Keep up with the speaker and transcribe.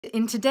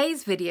In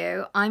today's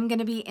video, I'm going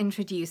to be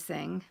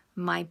introducing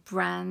my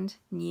brand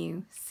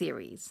new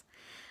series.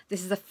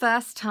 This is the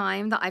first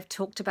time that I've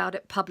talked about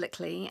it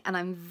publicly, and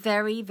I'm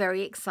very,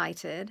 very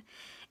excited.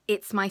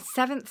 It's my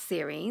 7th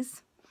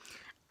series,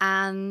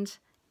 and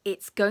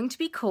it's going to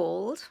be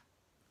called,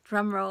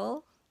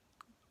 drumroll,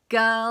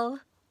 Girl,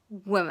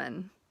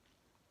 Woman.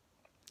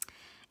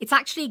 It's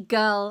actually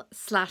girl/woman,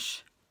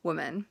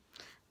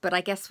 but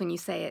I guess when you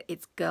say it,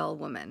 it's girl,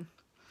 woman.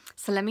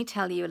 So let me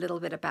tell you a little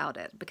bit about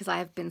it, because I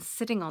have been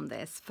sitting on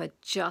this for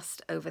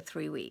just over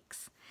 3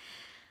 weeks.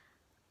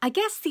 I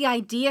guess the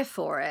idea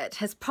for it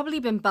has probably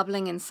been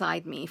bubbling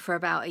inside me for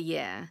about a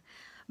year,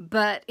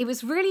 but it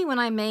was really when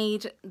I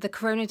made the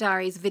Corona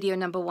Diaries video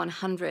number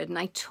 100 and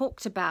I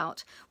talked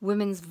about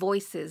women's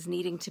voices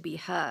needing to be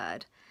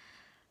heard,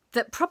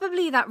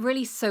 that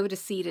really sowed a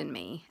seed in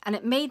me, and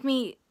it made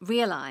me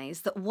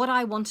realize that what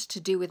I wanted to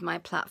do with my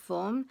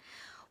platform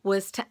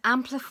was to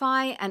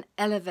amplify and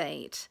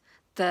elevate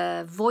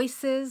the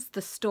voices,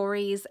 the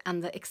stories,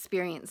 and the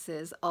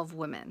experiences of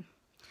women.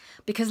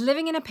 Because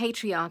living in a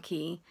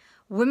patriarchy,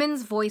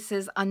 women's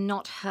voices are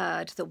not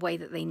heard the way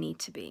that they need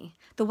to be,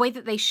 the way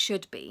that they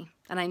should be.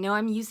 And I know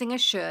I'm using a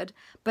should,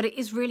 but it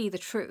is really the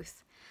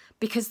truth.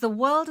 Because the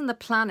world and the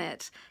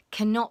planet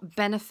cannot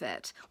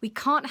benefit. We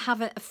can't have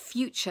a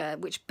future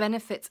which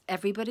benefits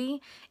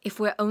everybody if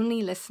we're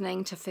only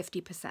listening to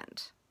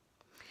 50%.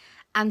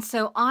 And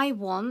so I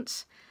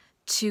want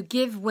to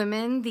give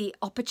women the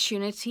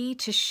opportunity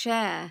to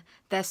share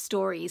their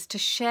stories, to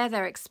share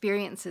their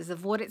experiences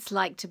of what it's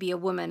like to be a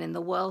woman in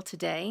the world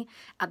today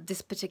at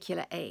this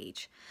particular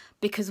age.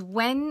 Because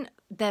when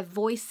their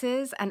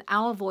voices and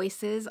our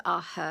voices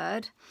are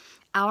heard,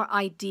 our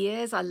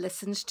ideas are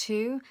listened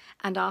to,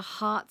 and our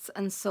hearts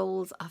and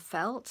souls are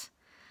felt,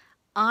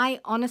 I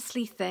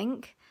honestly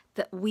think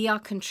that we are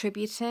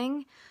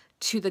contributing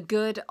to the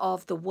good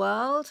of the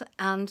world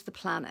and the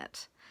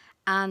planet.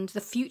 And the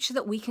future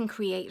that we can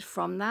create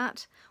from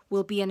that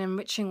will be an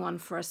enriching one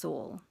for us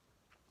all.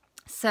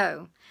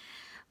 So,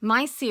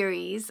 my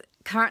series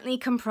currently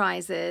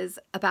comprises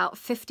about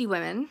 50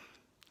 women,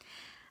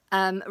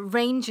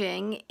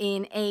 ranging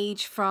in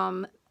age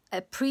from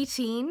a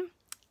preteen,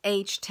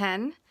 age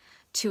 10,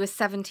 to a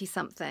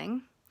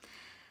 70-something.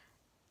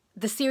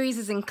 The series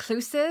is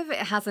inclusive.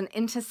 It has an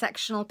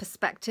intersectional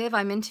perspective.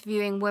 I'm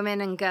interviewing women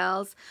and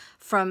girls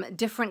from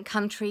different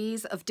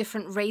countries, of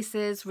different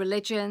races,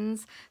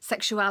 religions,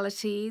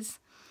 sexualities.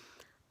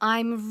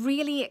 I'm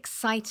really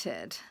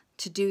excited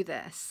to do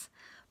this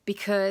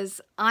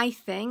because I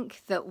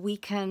think that we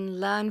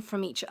can learn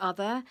from each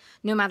other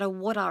no matter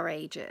what our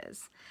age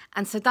is.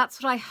 And so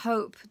that's what I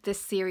hope this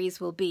series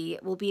will be.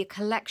 It will be a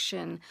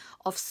collection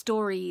of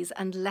stories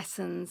and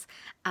lessons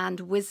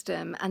and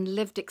wisdom and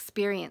lived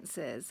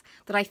experiences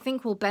that I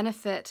think will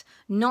benefit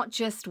not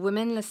just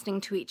women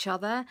listening to each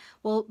other,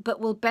 but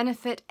will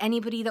benefit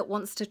anybody that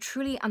wants to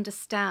truly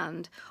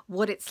understand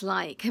what it's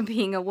like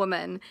being a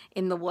woman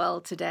in the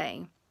world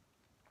today.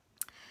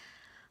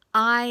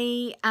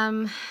 I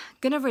am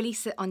going to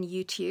release it on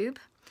YouTube.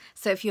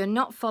 So if you're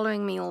not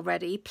following me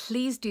already,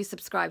 please do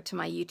subscribe to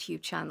my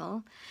YouTube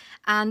channel.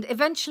 And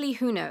eventually,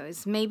 who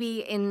knows, maybe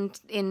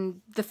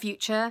in the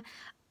future,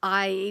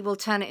 I will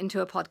turn it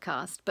into a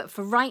podcast. But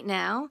for right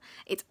now,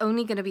 it's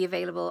only going to be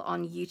available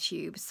on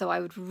YouTube. So I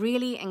would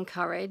really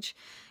encourage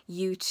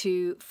you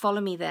to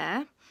follow me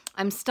there.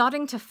 I'm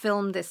starting to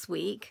film this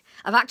week.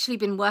 I've actually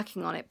been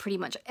working on it pretty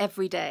much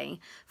every day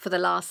for the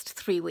last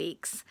 3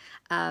 weeks,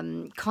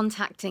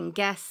 contacting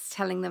guests,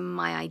 telling them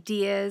my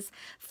ideas,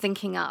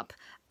 thinking up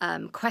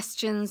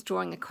questions,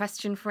 drawing a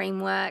question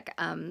framework,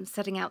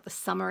 setting out the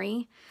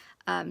summary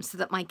so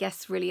that my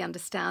guests really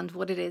understand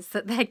what it is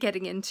that they're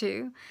getting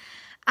into.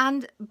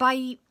 And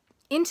by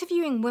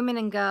interviewing women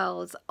and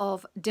girls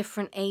of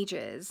different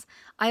ages,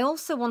 I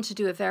also want to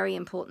do a very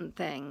important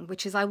thing,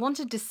 which is I want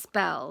to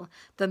dispel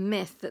the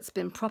myth that's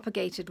been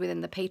propagated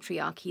within the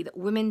patriarchy that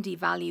women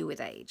devalue with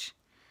age.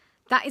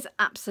 That is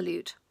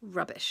absolute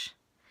rubbish.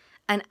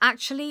 And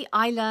actually,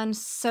 I learn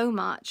so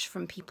much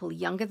from people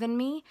younger than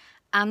me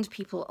and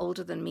people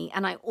older than me,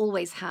 and I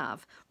always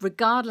have.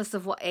 Regardless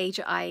of what age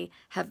I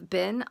have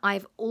been,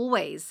 I've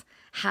always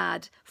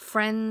had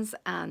friends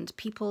and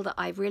people that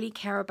I really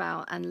care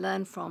about and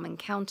learn from and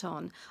count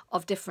on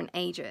of different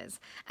ages.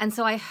 And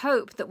so I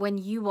hope that when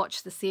you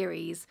watch the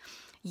series,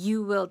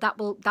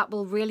 that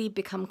will really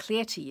become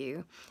clear to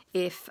you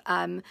if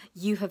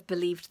you have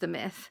believed the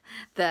myth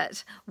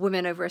that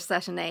women over a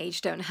certain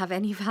age don't have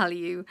any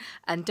value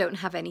and don't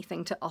have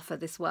anything to offer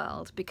this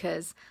world,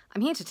 because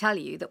I'm here to tell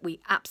you that we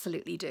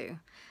absolutely do.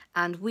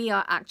 And we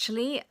are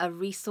actually a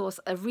resource,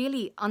 a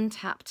really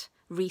untapped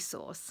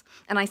resource.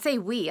 And I say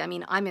we, I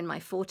mean, I'm in my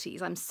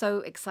 40s. I'm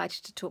so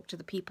excited to talk to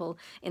the people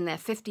in their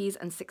 50s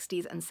and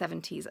 60s and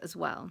 70s as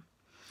well.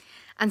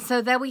 And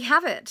so there we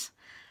have it.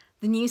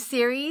 The new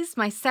series,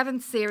 my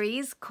 7th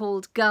series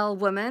called Girl,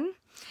 Woman,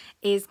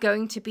 is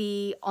going to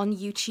be on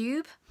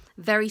YouTube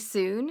very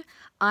soon.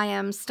 I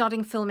am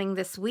starting filming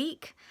this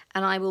week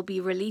and I will be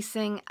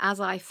releasing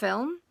as I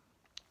film.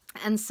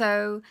 And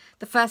so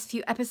the first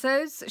few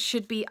episodes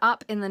should be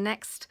up in the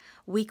next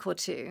week or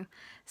two.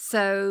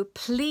 So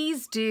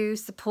please do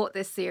support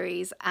this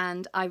series,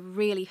 and I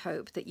really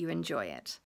hope that you enjoy it.